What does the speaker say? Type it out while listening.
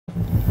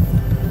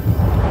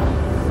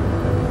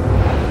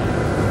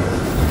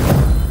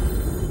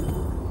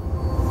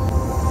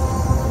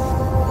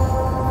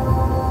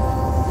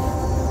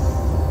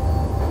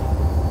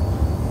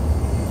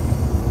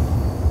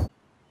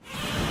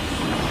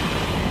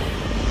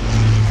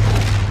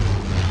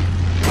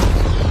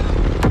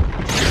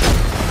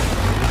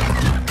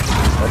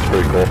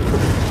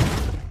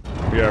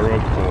cool. Yeah, real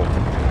cool.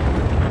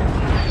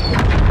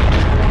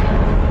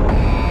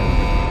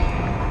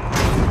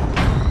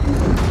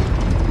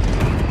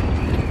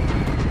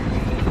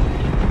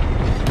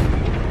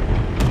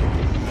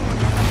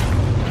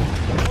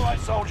 All right,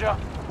 soldier.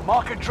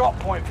 Mark a drop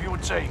point for your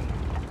team.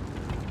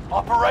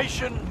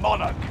 Operation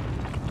Monarch.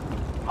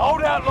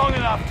 Hold out long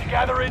enough to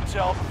gather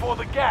intel before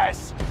the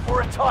gas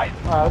or a Titan.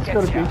 Let's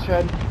go to gets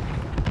ya.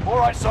 beachhead. All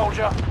right,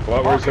 soldier.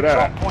 Well, where's it Mark a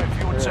at? drop point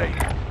for your team.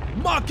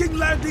 Marking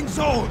landing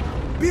zone.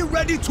 Be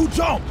ready to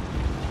jump.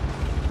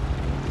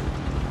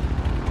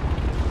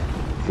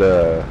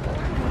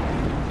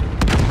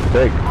 It's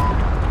big.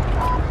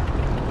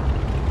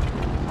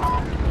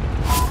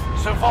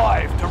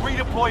 Survive to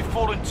redeploy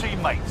fallen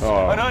teammates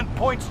and earn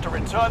points to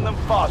return them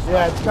faster.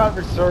 Yeah, it's got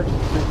resurgence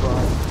too,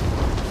 Brian.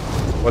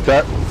 What's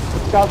that?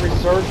 It's got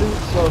resurgence,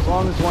 so as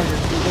long as one of your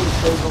teammates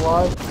stays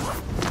alive,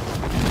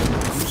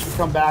 you should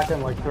come back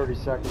in like 30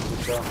 seconds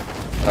or so.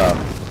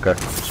 Oh, okay.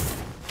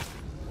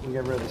 You can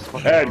get rid of this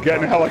fucking Ed, get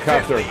in a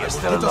helicopter. 50 is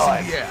still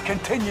alive.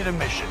 Continue the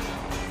mission.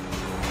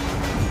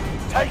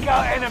 Take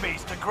out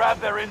enemies to grab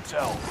their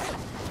intel.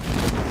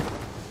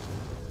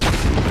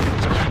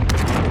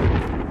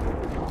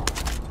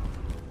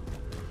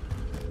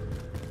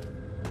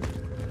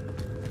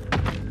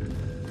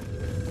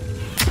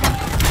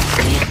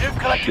 You've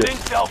collected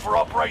intel for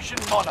Operation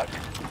Monarch.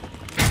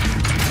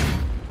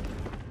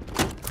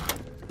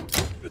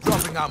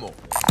 Dropping ammo.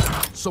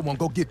 Someone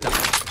go get that.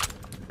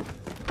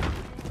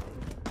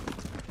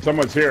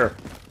 Someone's here.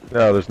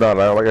 No, there's not.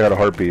 I got a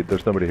heartbeat.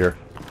 There's nobody here.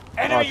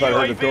 Enemy I thought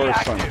I heard the UAV door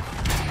active.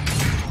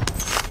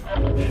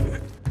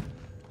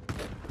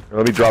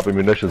 Let me drop a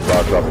munitions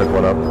box. I'll pick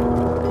one up.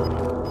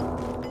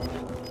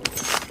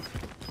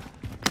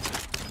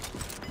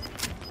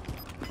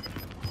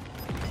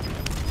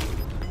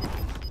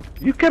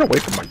 You get away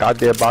from my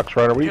goddamn box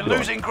runner. What are you You're doing?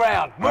 losing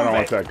ground. I Move don't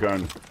want it. that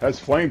gun. That's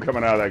flame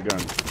coming out of that gun.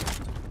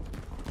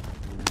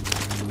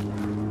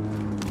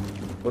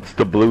 What's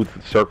the blue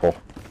circle?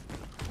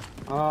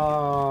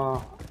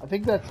 I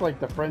think that's like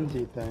the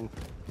frenzy thing.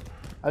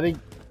 I think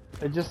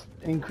it just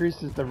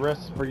increases the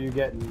risk for you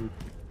getting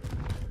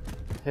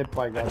hit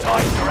by The guns.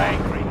 Titans are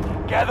angry.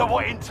 Gather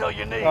what intel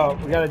you need. Oh,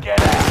 we gotta Get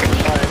out.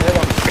 Alright, hit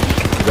him.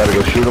 You gotta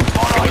go shoot him.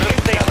 Monarch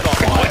intel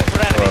acquired.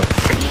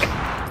 Be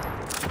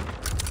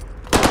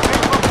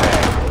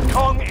prepared.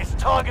 Kong is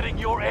targeting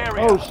your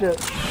area. Oh shit.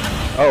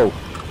 Oh,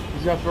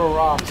 He's gonna throw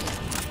rocks.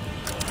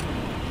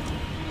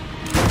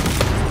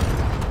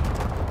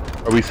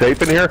 are we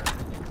safe in here?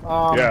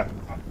 Yeah.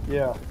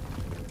 Yeah.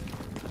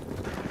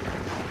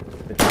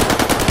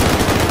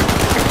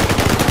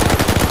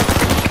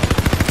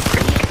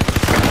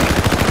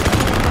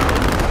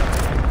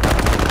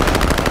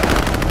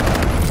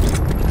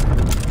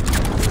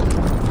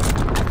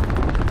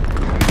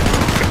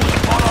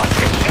 Monarch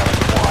intel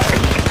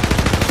acquired.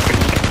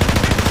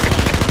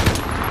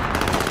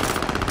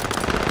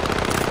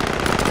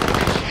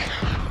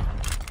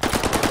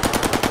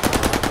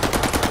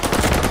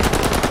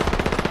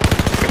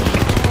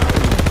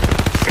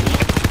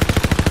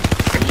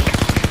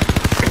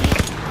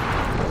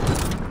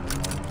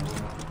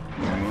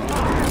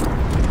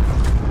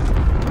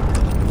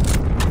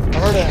 I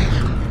heard it.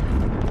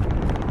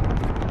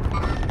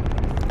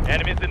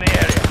 Enemies in the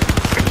area.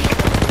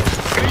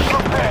 Be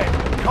prepared.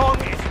 Kong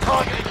is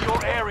targeting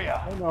your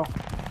area. Oh no.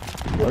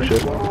 Oh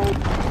shit.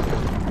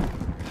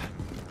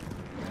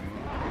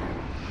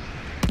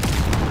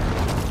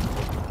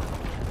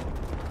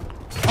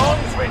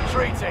 Kong's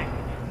retreating.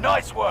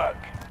 Nice work.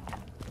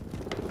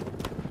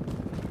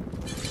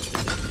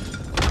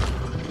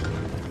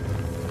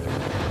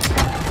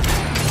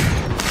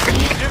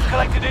 You've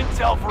collected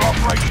intel for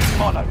Operation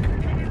Monarch.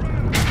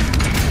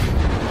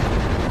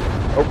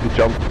 Oh, he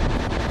jumped.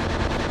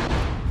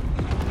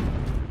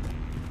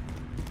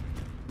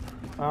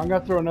 I'm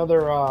gonna throw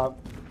another I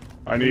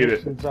need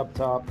it. munitions up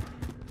top.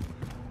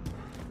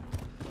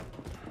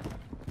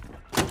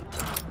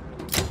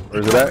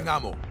 Where's it Dropping at?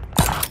 ammo.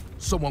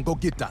 Someone go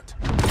get that.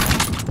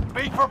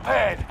 Be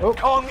prepared. Oh.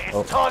 Kong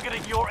is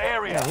targeting your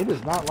area. Yeah, he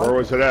does not Where like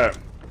was it at?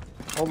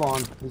 Hold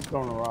on, he's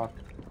throwing a rock.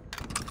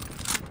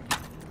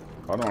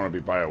 I don't want to be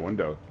by a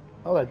window.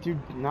 Oh, that dude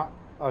not.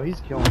 Oh, he's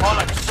killing me.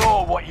 Monarch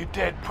saw what you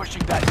did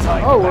pushing that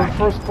Titan Oh, we're in back.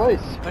 first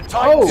place. The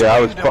Titan's Yeah, I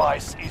aim was fu-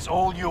 device is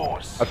all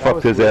yours. I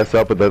fucked his ass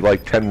up with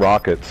like 10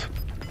 rockets.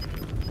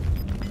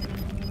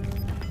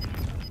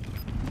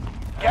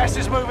 Gas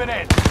is moving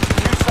in.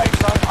 New safe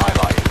zone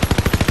highlighted.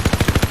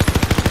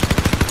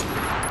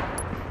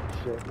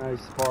 Shit, now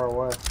he's far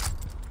away.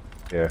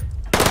 Yeah.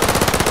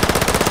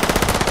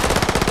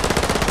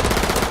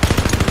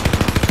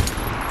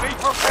 Be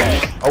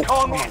prepared. Oh.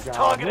 Kong Oh my is God.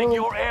 targeting Move.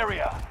 your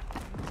area.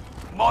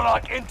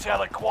 Monarch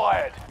intel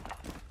acquired.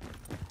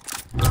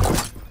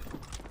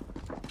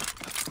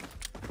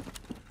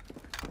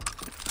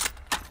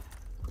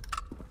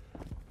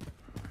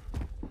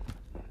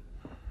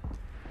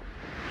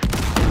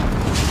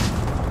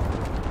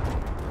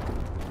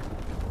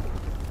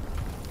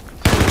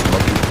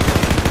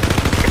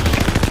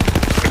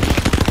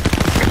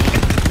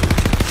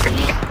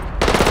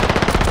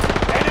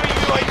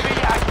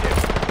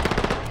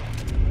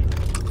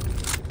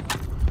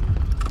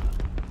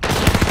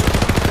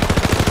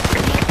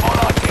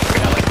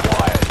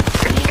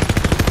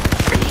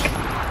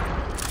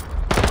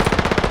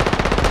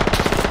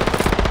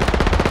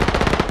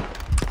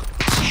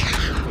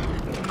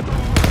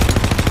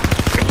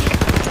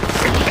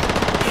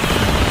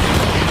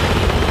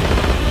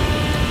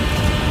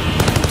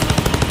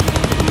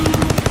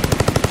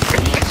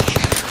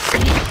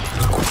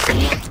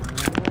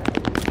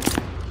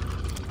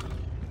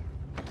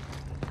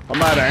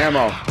 of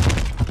ammo.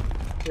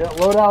 Yeah,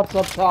 loadouts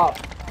up top.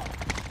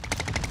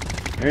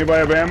 Anybody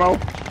have ammo?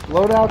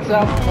 Loadouts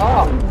up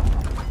top.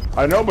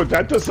 I know, but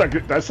that's not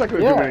gonna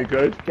do Yeah. any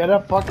good. Get a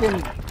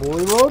fucking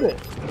fully loaded.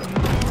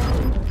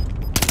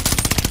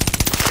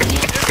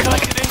 You've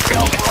collected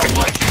intel for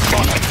Operation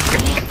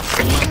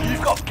Monarch.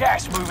 You've got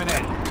gas moving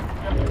in.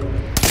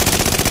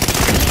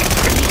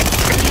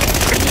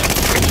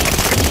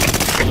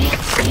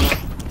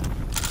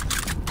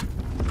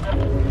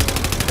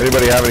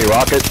 Anybody have any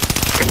rockets?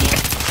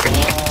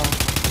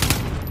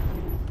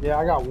 Yeah,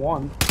 I got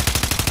one.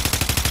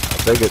 I'll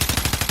take it.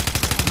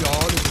 We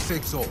are in the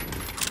safe zone.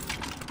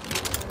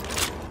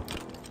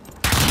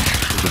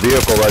 There's a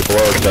vehicle right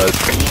below us, guys.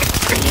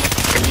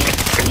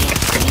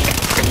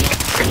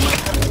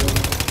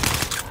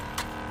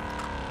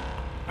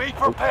 Be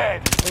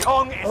prepared.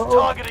 Kong is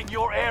targeting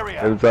your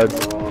area. Inside.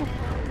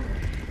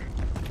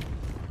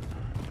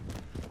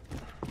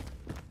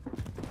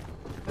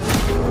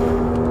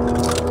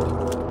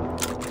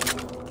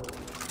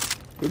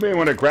 We may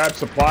want to grab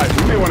supplies.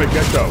 We may want to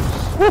get those.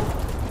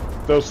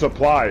 Those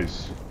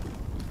supplies.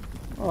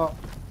 Oh,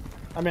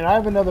 I mean, I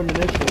have another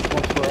munitions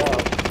once we're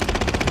out.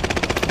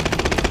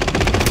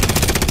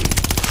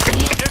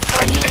 You've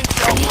collected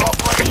intel for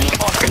Operation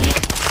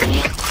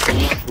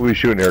Monarch. Who are we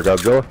shooting here,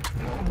 Godzilla?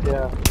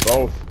 Yeah.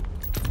 Both.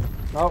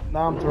 Nope,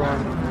 now I'm throwing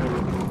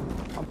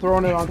it. I'm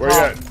throwing it on Where you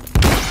top. at?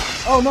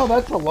 Oh no,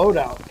 that's a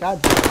loadout.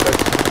 God damn it.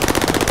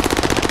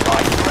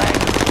 Nice, Frank.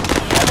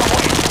 Never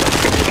want you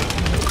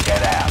to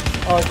get out.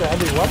 Oh, it's a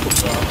heavy weapon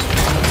though.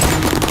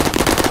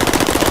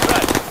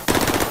 Right.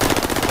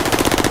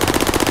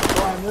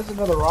 Brian, there's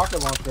another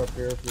rocket launcher up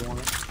here if you want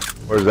it.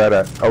 Where's that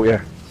at? Oh,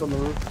 yeah. It's on the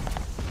roof.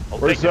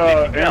 Where's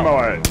ammo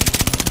at?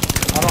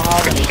 I don't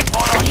have any.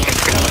 Monarch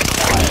intel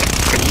acquired.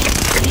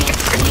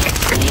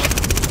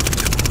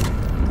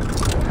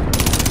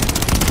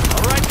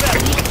 All right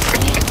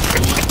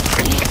then.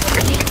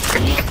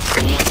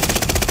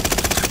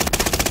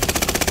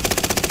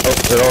 Oh,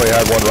 it only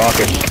had one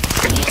rocket.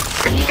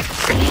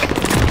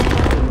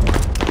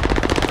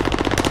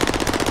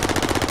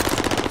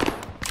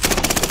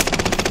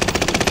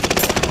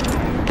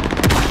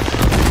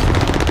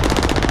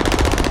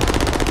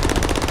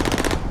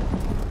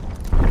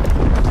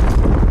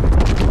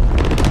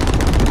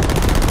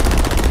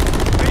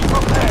 Be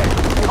prepared.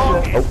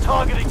 Kong is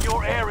targeting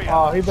your area.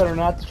 Oh, he better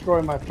not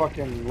destroy my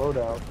fucking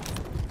loadout.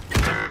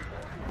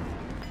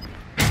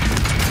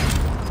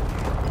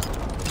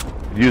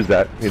 Use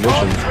that munitions.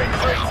 Kong's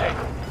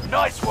retreating.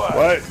 Nice work.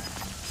 What?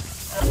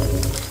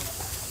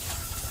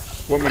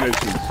 What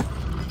munitions?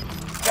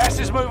 Gas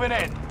is moving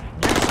in.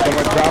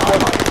 Someone drop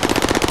one?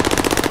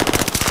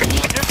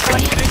 You've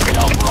collected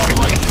intel for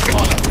Operation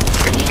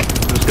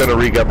Monarch. Just gonna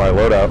re-get my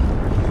loadout.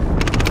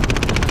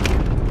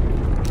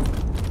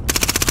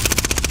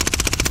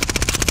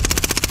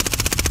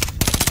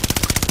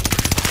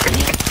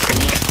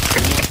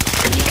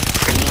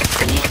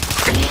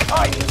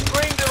 Hey,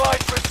 green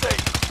device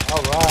received.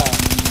 Alright.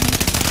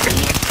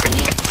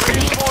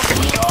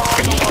 Reinforcements are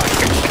on the way.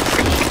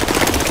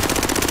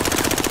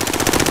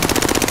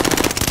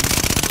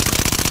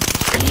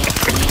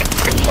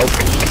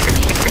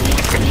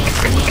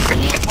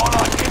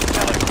 Monarch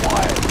intel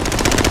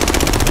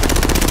acquired.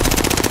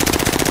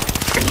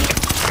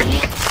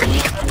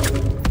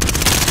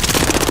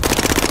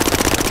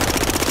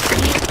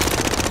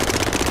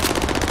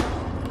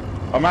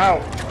 I'm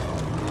out.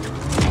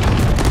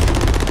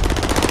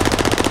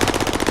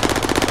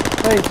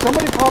 Hey,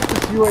 somebody pop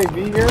this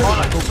UAV here.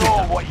 Monarch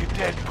saw what you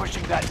did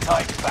pushing that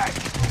tank back.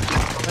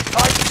 The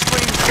Titan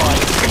screen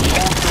device is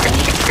all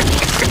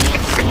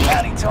yours.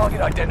 Bounty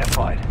target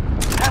identified.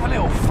 Have a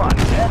little fun,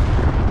 yeah?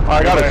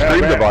 I got a Yeah,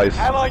 stream yeah. device.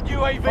 Allied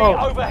UAV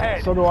Oh,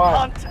 overhead. so do I.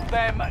 Hunt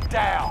them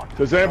down.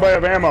 Does anybody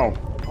have ammo?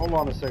 Hold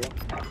on a second.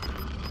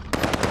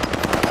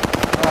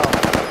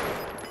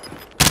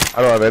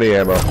 I don't have any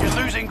ammo.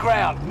 You're losing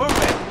ground. Move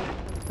it.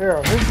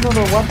 Here's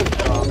another weapon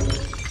shop.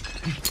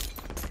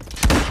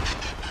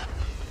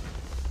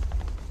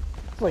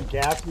 It's like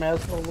gas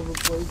masks all over the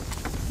place.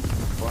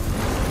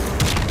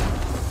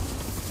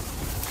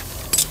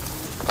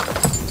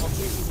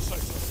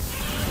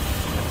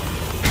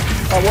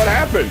 Oh, what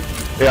happened?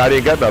 Yeah, I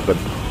didn't get nothing.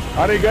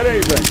 I didn't get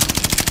anything.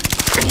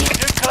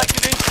 You've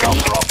collected intel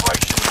for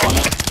Operation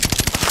Monarch.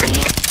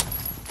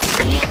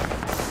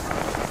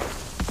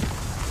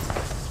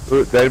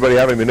 Does anybody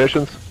have any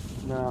munitions?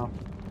 No.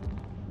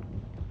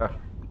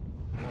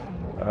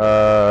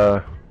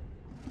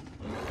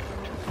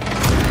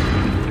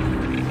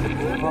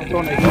 I'm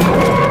throwing a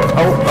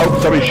Oh,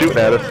 somebody's shooting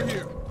at us.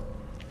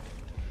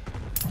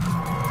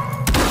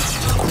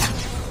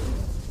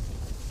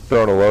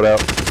 Throwing a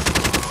loadout.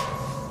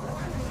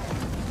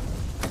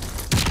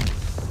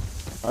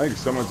 I think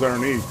someone's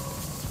underneath.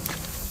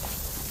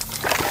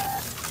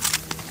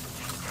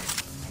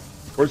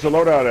 Where's the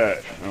loadout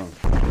at? Oh.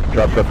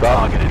 Dropped up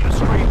top. Target in the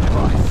screen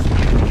device.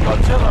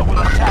 Godzilla will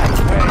attack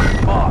where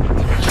it's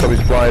marked.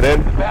 Somebody's flying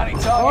in. Bounty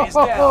target is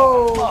down.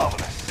 Oh.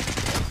 Marvelous.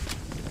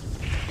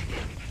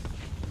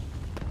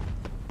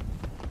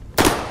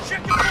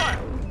 Check your fire.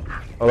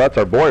 Oh, that's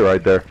our boy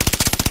right there.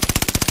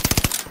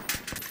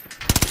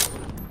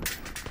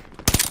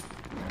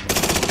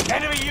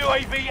 Enemy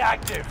UAV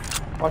active.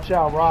 Watch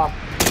out, Rock.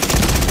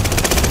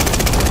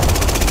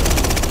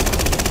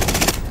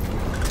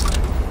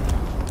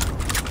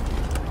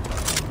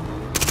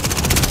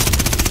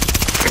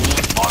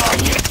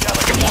 Monarch intel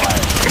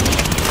acquired.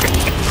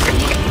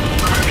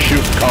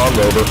 Shoot Kong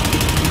over.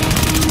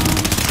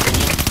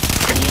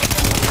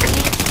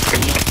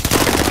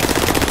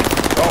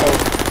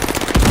 Uh-oh.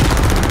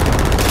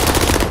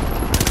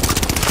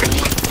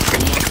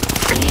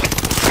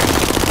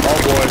 Oh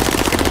boy.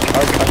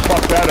 I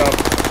fucked that up.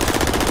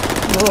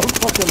 No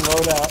fucking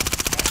loadout.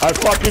 I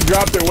fucking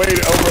dropped it way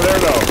over there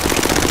though.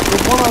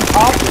 There's one on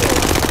top here.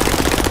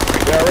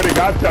 Yeah, I already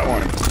got that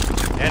one.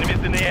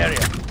 Enemies in the area.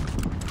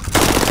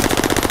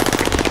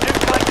 You've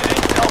collected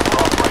intel for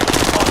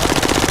Operation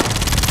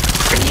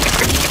Monarch.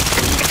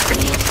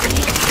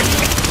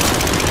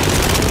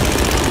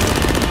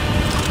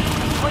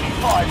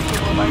 25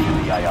 still remain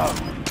in the AO.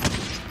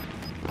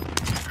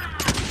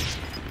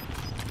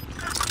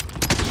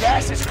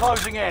 Gas is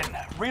closing in.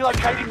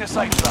 Relocating the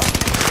safe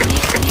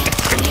zone.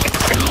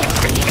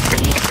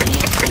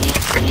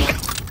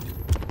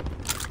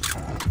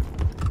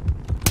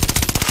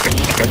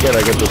 Why can't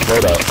I get this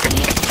loadout?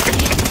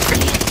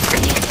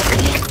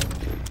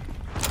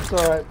 It's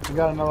alright. We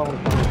got another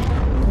one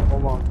coming.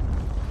 Hold on.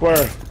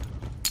 Where?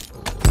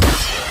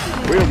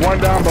 We have one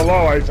down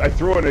below. I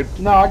threw it.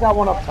 No, I got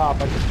one up top.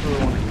 I just threw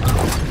one.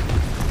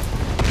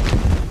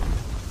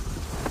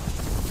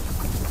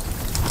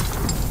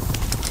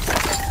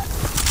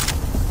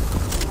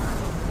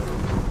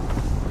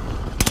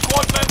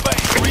 Squad member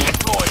is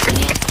redeployed.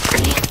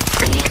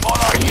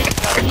 Monarch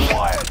intel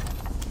acquired.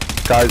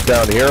 Guys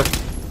down here.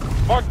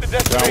 Mark the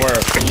Down destination.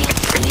 where?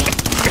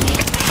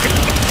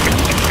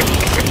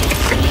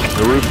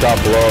 The rooftop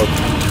below.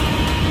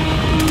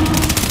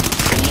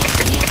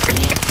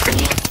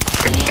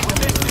 With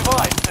this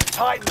device, the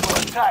Titan will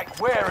attack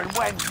where and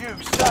when you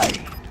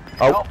say.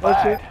 Oh, Not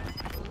that's bad.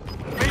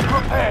 Be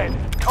prepared.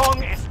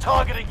 Kong is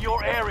targeting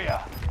your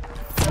area.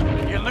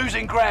 You're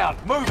losing ground.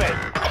 Move it.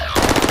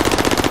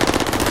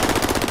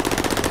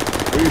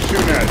 What are you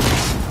shooting at?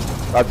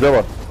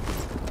 Godzilla.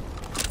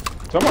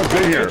 Someone's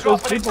in here. Drop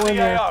it people into in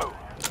the there. AO.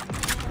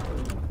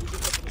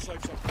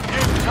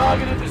 You've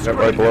targeted the screen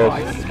right below.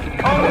 device.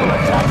 Kong will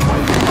attack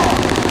where you are.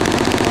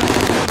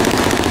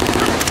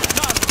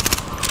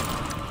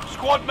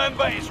 Squad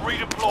member is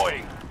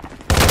redeploying.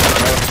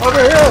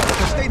 Over here!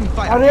 Sustaining Out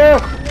fire. here!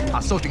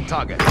 Assaulting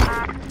target.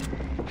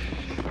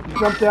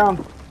 Jump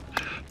down.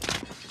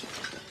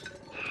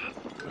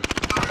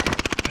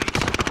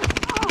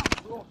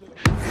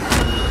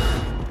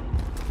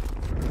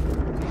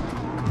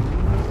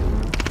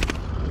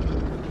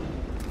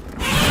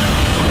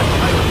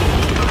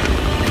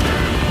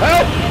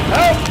 Help!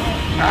 Help!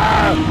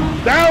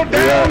 Ah! Down!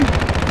 Down!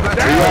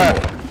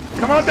 Down!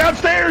 Come on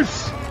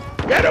downstairs!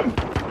 Get him!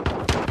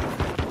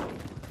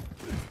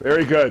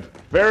 Very good.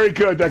 Very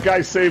good. That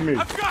guy saved me.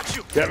 I've got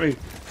you. Get me.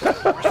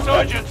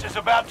 Resurgence is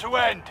about to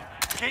end.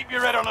 Keep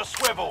your head on a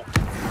swivel.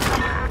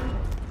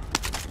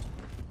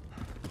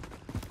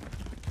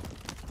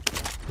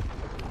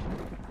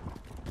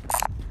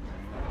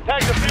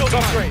 Tag the field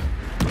upgrade.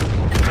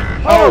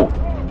 Oh!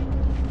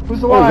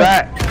 Who's What was alive?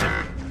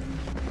 that?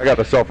 I got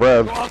the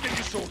self-rev. I'll get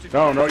you sorted.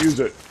 No, don't use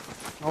it.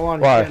 Hold on,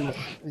 Why? he's getting us.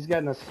 He's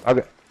getting us.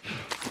 Okay.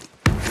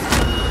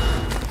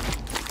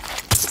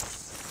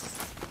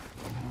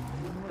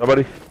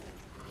 Nobody?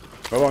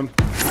 Hold on.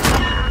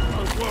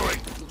 Don't worry,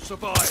 you'll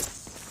survive.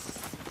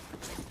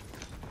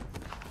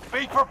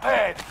 Be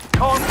prepared.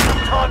 Kong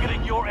is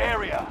targeting your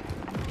area.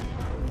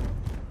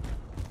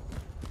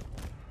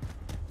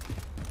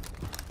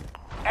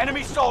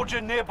 Enemy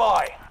soldier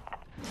nearby.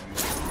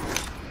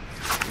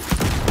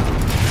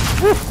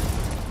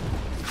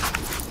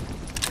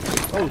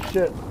 Oh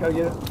shit. Gotta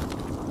get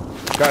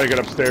it. Gotta get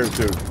upstairs,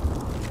 dude.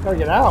 Gotta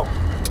get out.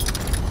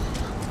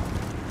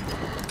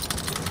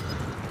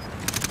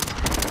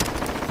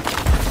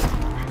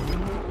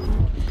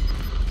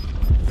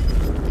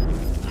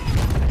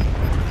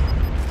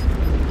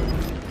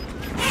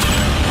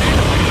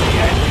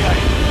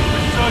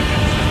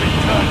 Resurgence has been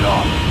turned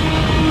on.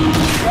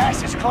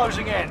 Gas is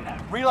closing in.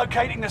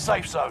 Relocating the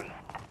safe zone.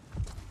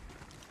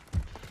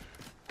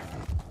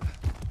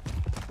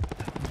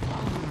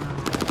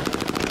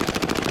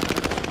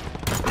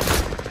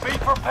 Be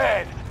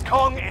prepared.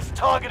 Kong is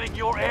targeting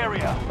your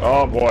area.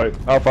 Oh boy.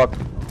 Oh, fuck.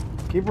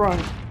 Keep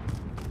running.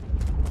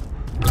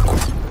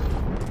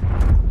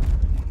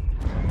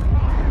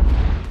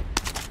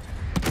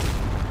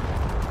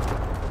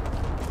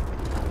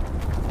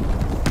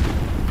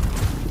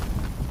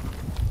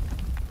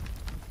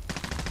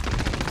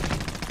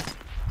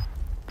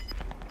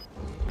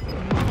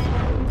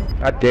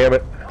 God damn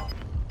it.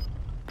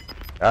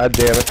 God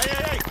damn it.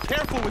 Hey,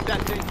 careful with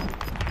that thing.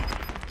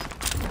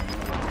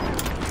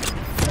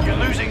 You're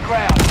losing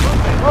ground.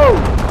 Move it. Oh!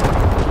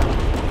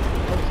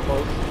 That's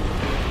close.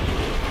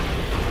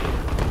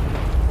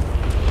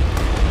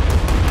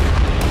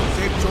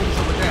 Safe zone's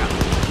over there.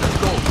 Let's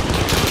go.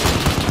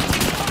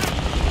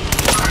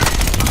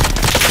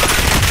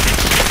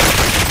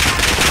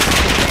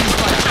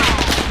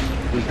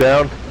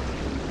 down.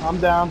 I'm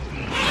down.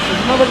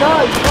 There's another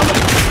guy. He's coming.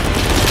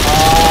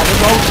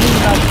 There's a whole team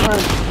in that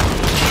trench.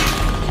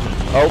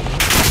 Oh.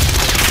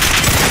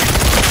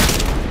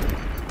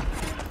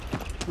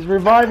 He's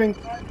reviving.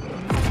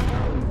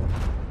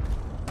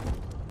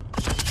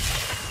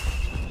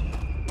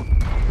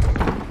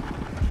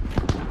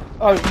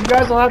 Oh, you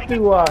guys will have to,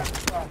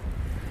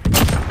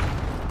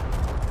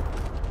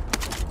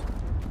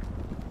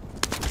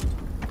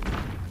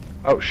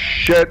 Oh,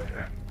 shit.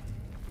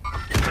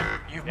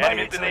 You've made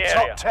it to the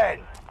top 10.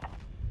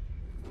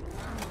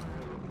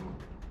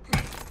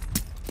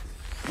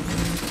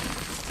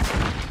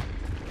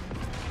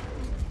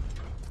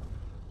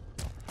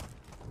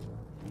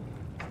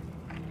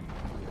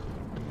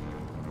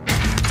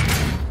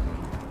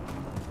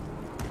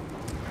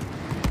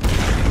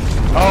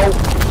 Oh.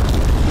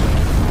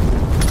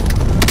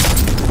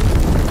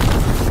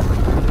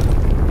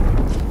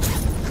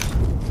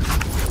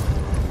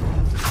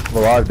 I'm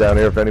alive down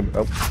here if any...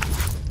 Oh.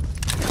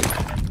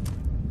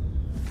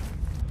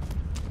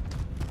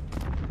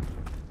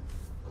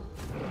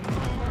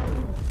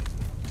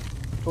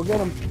 go get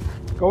him.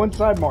 Go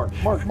inside, Mark.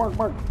 Mark.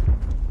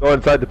 Go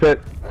inside the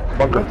pit.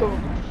 Bunker.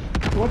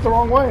 You went the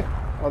wrong way.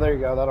 Oh, there you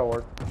go. That'll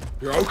work.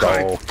 You're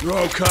okay. Oh. You're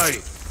okay.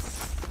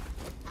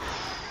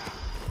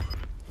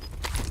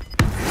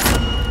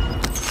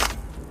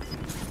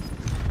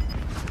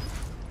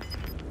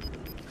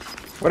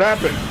 What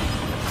happened?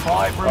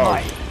 5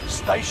 remain.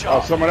 Stay Oh,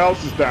 sharp. someone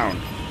else is down.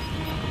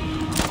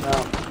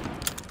 No.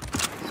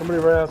 Somebody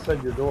right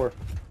outside your door.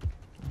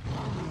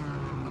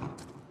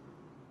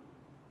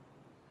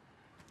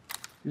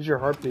 Use your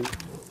heartbeat.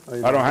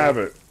 Oh, I don't have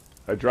it.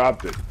 I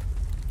dropped it.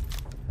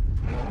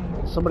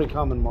 Somebody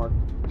coming, Mark.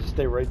 Just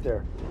stay right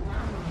there.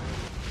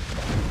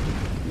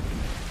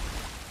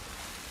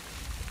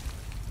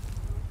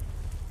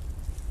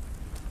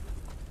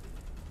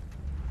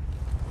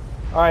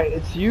 Alright,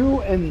 it's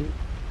you and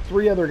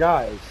 3 other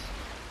guys.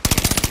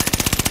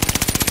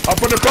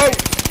 Up on the boat!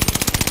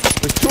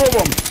 There's 2 of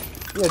them!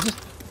 Yeah, just...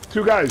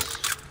 2 guys.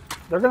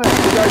 They're gonna... 2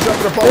 guys up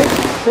on the boat!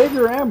 Save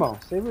your ammo.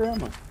 Save your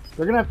ammo.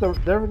 They're gonna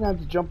have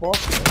to jump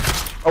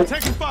off. Oh.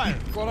 Taking fire.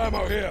 Got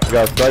ammo here. You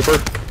got a sniper?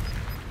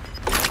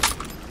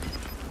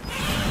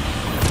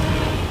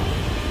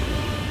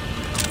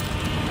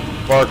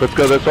 Mark, let's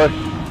go this way.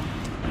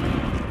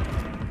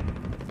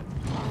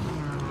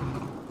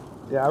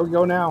 Yeah, I would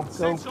go now.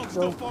 Go.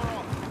 Still far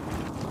off.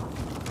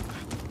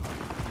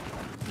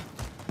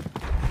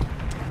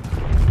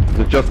 Is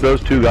it just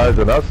those 2 guys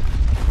and us?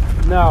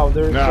 No,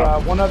 there's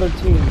No. one other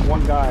team,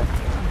 1 guy.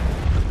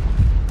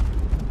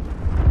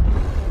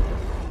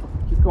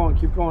 Keep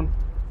going.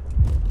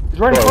 He's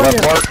right in front of Left,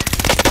 you. Mark.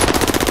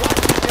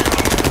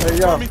 There you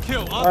go. Enemy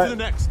kill. On to the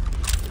next.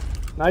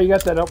 Now you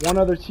got that up. 1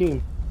 other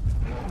team.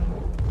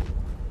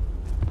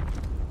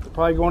 They're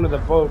probably going to the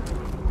boat.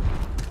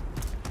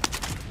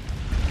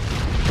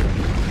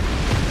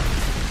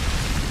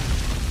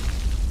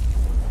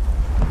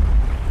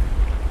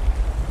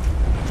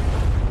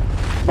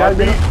 Mark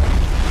me.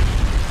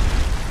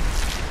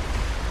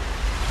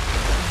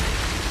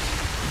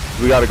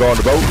 We gotta go on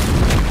the boat.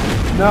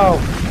 No.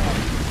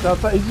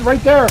 He's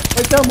right there.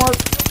 Right there, Mark.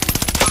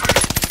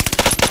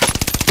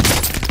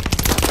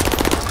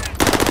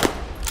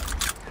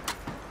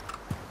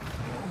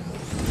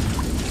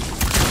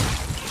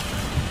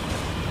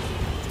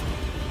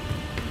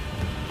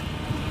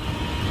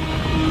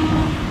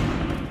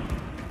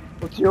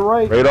 What's to your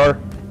right? Radar.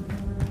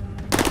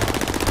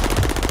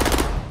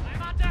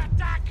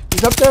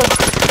 He's up there.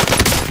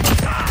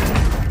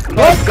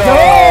 Let's go!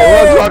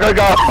 Let's fucking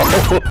go!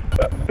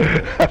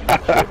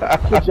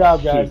 Good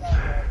job, guys.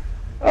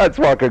 Let's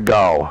fucking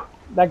go.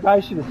 That guy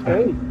should have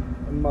stayed,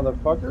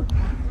 motherfucker.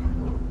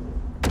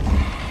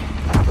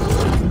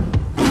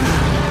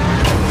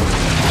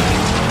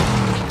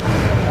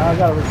 Now I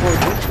gotta record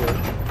this shit.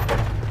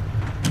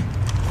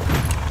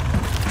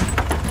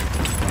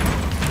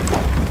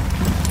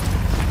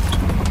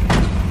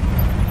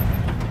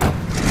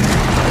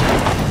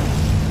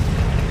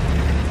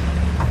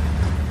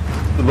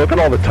 Look at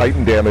all the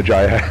Titan damage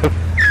I have.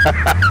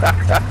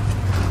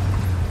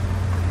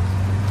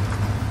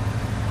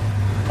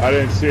 I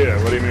didn't see it.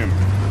 What do you mean?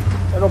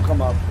 It'll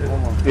come up.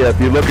 Hold on. Yeah, if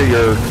you look at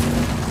your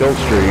kill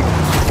streak.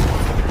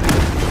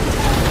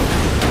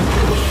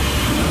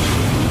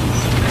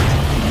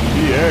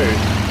 EA.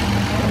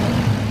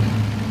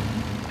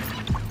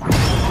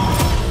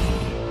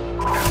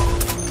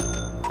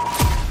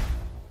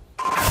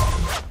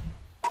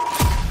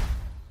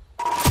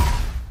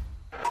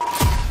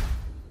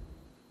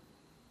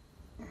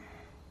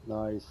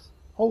 Nice.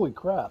 Holy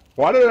crap.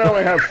 Why did I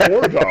only have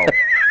 4 though?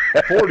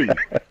 40.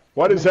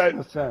 What is that?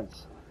 Makes no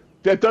sense.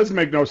 That doesn't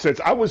make no sense.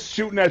 I was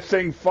shooting that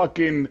thing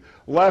fucking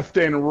left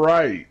and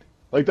right.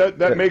 Like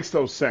that makes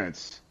no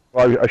sense.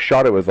 Well, I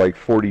shot it with like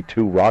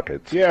 42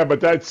 rockets. Yeah, but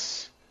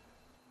that's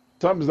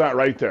something's not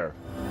right there.